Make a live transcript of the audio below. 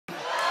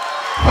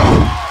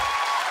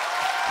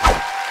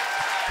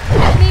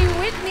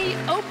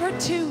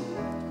number 2.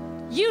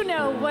 You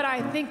know what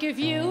I think of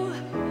you.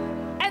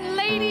 And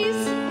ladies,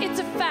 it's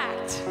a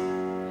fact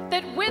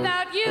that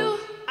without you,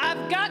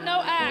 I've got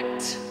no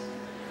act.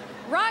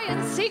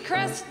 Ryan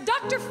Seacrest,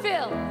 Dr.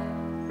 Phil.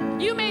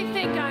 You may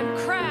think I'm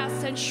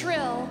crass and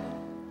shrill,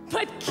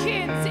 but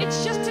kids,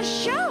 it's just a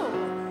show.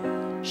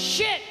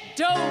 Shit,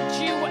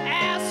 don't you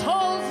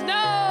assholes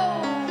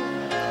know?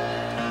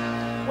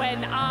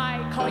 When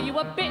I call you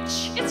a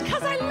bitch, it's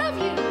 'cause I love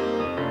you.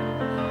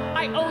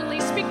 I only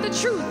speak the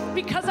truth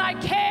because I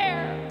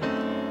care.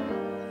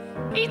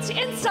 Each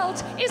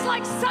insult is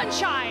like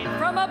sunshine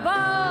from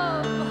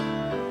above.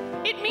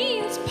 It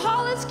means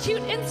Paul is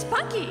cute and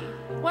spunky.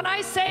 When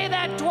I say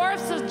that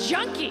dwarf's a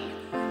junkie.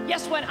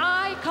 Yes, when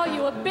I call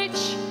you a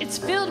bitch, it's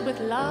filled with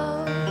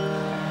love.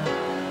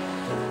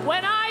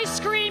 When I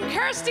scream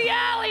Kirstie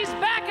Alley's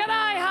back at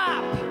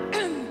IHOP,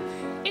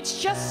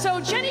 it's just so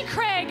Jenny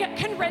Craig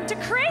can rent a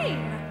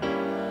crane.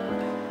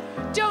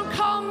 Don't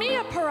call me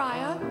a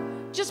pariah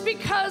just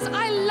because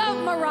I love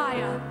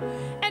Mariah,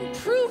 and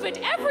prove it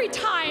every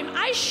time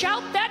I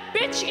shout that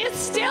bitch is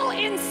still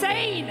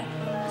insane.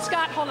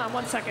 Scott, hold on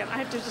 1 second. I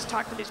have to just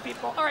talk to these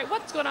people. All right,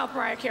 what's going on with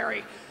Mariah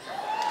Carey?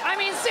 I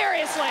mean,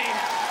 seriously.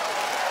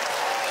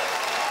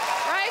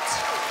 Right?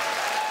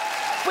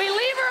 We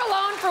leave her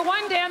alone for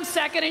 1 damn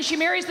second and she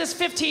marries this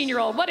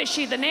 15-year-old. What is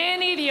she, the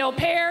nanny, the au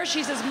pair?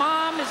 She's his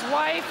mom, his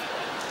wife.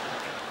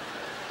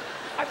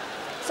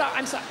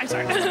 I'm sorry.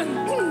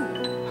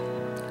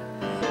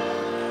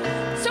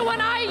 So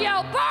when I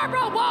yell,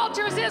 Barbara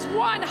Walters is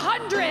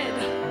 100,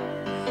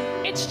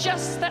 it's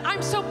just that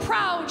I'm so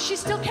proud she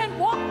still can't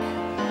walk.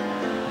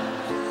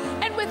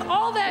 And with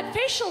all that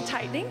facial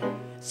tightening,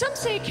 some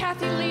say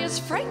Kathy Lee is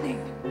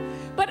frightening.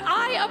 But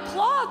I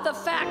applaud the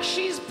fact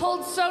she's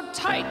pulled so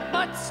tight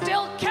but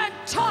still can't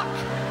talk.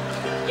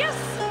 Yes,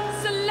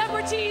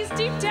 celebrities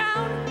deep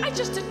down, I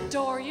just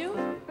adore you.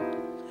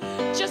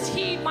 Just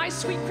heed my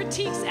sweet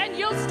critiques and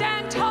you'll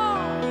stand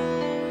tall.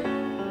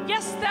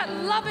 Yes, that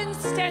lovin'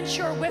 stench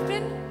you're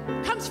whiffin'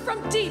 comes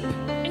from deep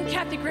in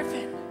Kathy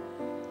Griffin.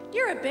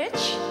 You're a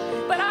bitch,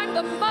 but I'm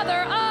the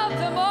mother of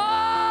them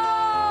all.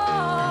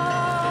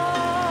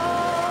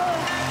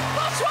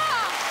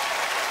 Bonsoir!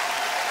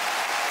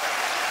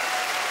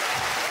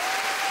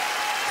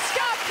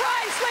 Scott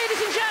Price,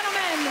 ladies and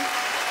gentlemen.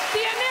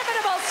 The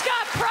inimitable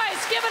Scott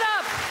Price, give it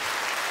up.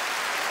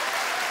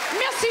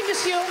 Merci,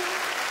 monsieur.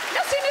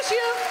 Merci,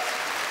 monsieur.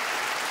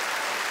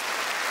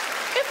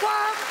 Au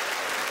revoir.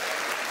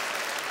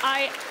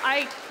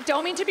 I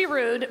don't mean to be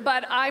rude,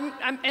 but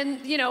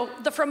and you know,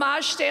 the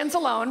fromage stands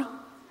alone.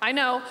 I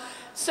know.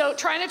 So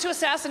try not to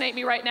assassinate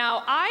me right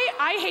now.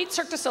 I hate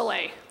Cirque du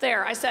Soleil.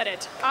 There, I said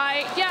it.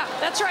 Yeah,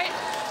 that's right.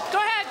 Go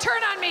ahead,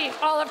 turn on me,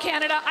 all of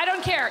Canada. I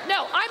don't care.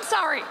 No, I'm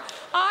sorry.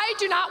 I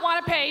do not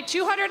want to pay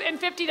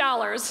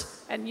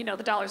 $250, and you know,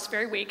 the dollar's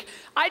very weak.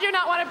 I do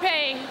not want to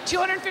pay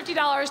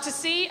 $250 to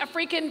see a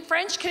freaking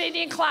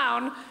French-Canadian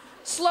clown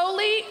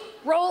slowly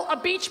roll a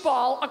beach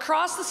ball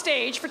across the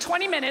stage for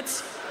 20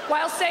 minutes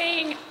while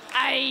saying,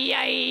 aïe,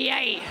 aïe,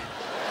 aïe.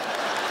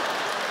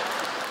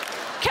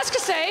 Qu'est-ce que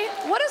c'est?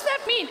 What does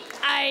that mean?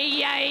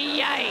 Aïe,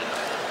 aïe, aïe.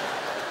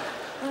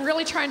 I'm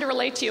really trying to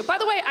relate to you. By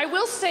the way, I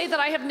will say that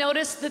I have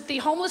noticed that the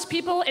homeless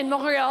people in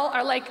Montreal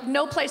are like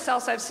no place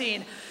else I've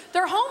seen.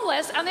 They're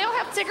homeless and they all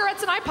have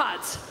cigarettes and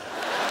iPods.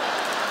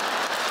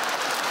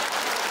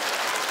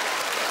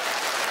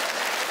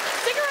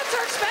 Cigarettes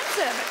are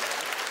expensive.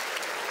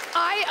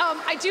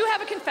 I do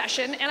have a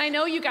confession, and I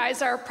know you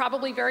guys are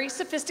probably very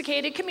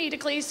sophisticated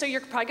comedically, so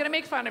you're probably gonna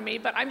make fun of me,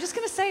 but I'm just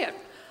gonna say it.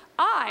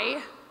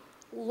 I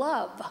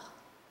love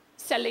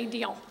Celine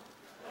Dion.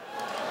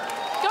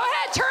 Go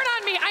ahead, turn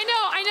on me. I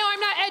know,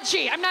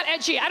 I'm not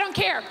edgy. I don't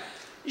care.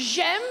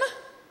 J'aime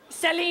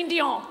Celine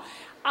Dion.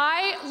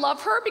 I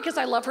love her because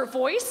I love her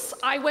voice.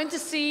 I went to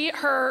see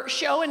her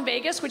show in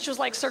Vegas, which was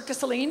like Cirque du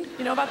Soleil.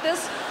 You know about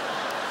this?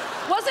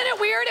 Wasn't it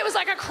weird? It was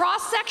like a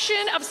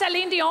cross-section of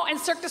Celine Dion and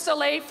Cirque du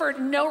Soleil for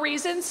no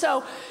reason.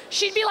 So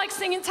she'd be like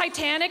singing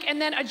Titanic, and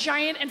then a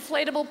giant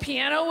inflatable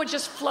piano would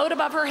just float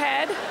above her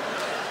head.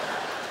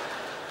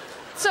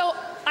 So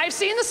I've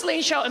seen the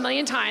Celine show a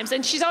million times,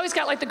 and she's always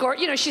got like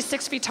you know, she's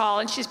 6 feet tall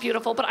and she's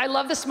beautiful, but I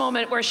love this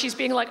moment where she's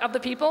being like of the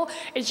people,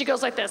 and she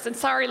goes like this, and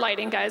sorry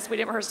lighting guys, we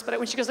didn't rehearse, but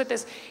when she goes like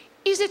this,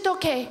 is it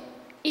okay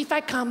if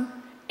I come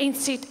and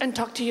sit and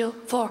talk to you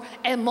for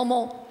a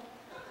moment?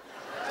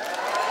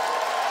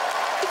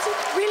 Is it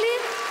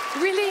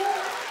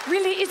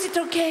really, is it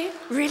okay?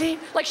 Really?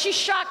 Like she's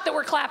shocked that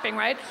we're clapping,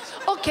 right?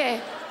 Okay.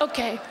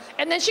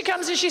 And then she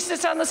comes and she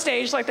sits on the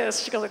stage like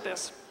this, she goes like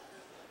this.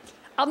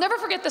 I'll never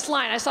forget this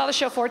line. I saw the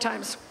show 4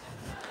 times.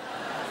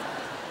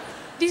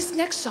 This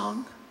next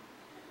song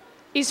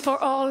is for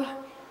all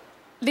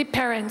the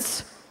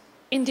parents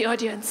in the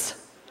audience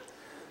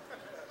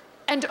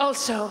and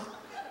also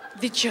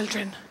the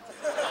children.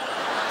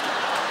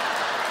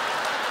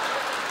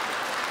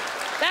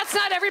 That's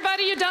not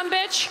everybody, you dumb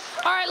bitch.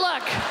 All right,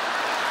 look.